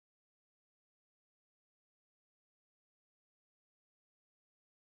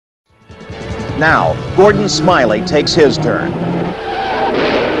Now, Gordon Smileys takes his turn.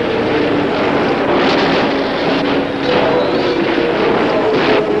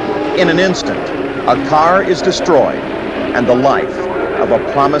 In an instant, a car is destroyed, and the life of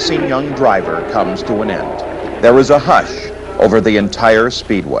a promising young driver comes to an end. There is a hush over the entire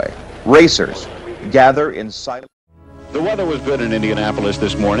speedway. Racers gather in silence. The weather was good in Indianapolis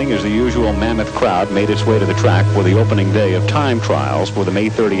this morning as the usual mammoth crowd made its way to the track for the opening day of time trials for the May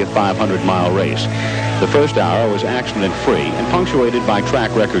 30th 500-mile race. The first hour was accident-free and punctuated by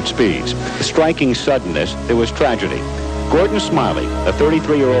track record speeds. The striking suddenness, there was tragedy. Gordon Smileys, a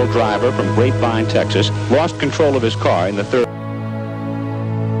 33-year-old driver from Grapevine, Texas, lost control of his car in the third.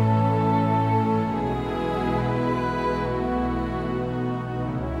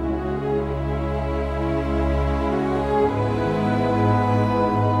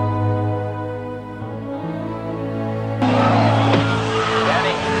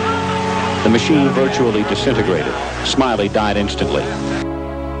 The machine virtually disintegrated. Smiley died instantly.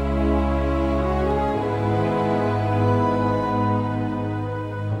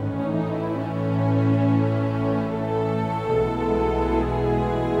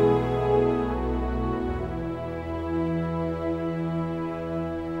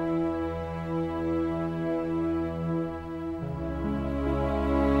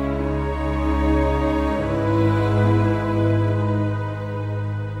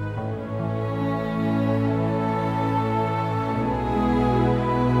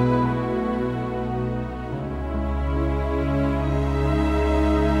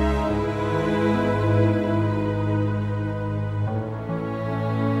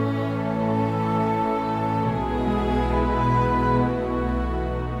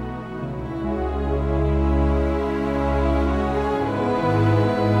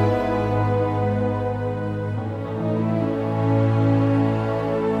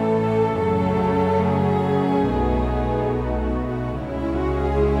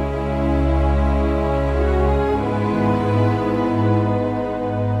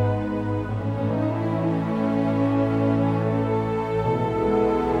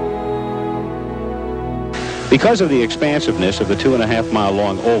 Because of the expansiveness of the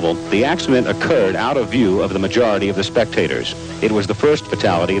 2.5-mile-long oval, the accident occurred out of view of the majority of the spectators. It was the first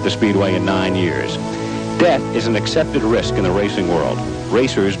fatality at the Speedway in 9 years. Death is an accepted risk in the racing world.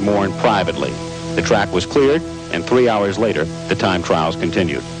 Racers mourn privately. The track was cleared, and 3 hours later, the time trials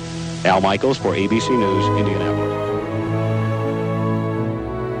continued. Al Michaels for ABC News, Indianapolis.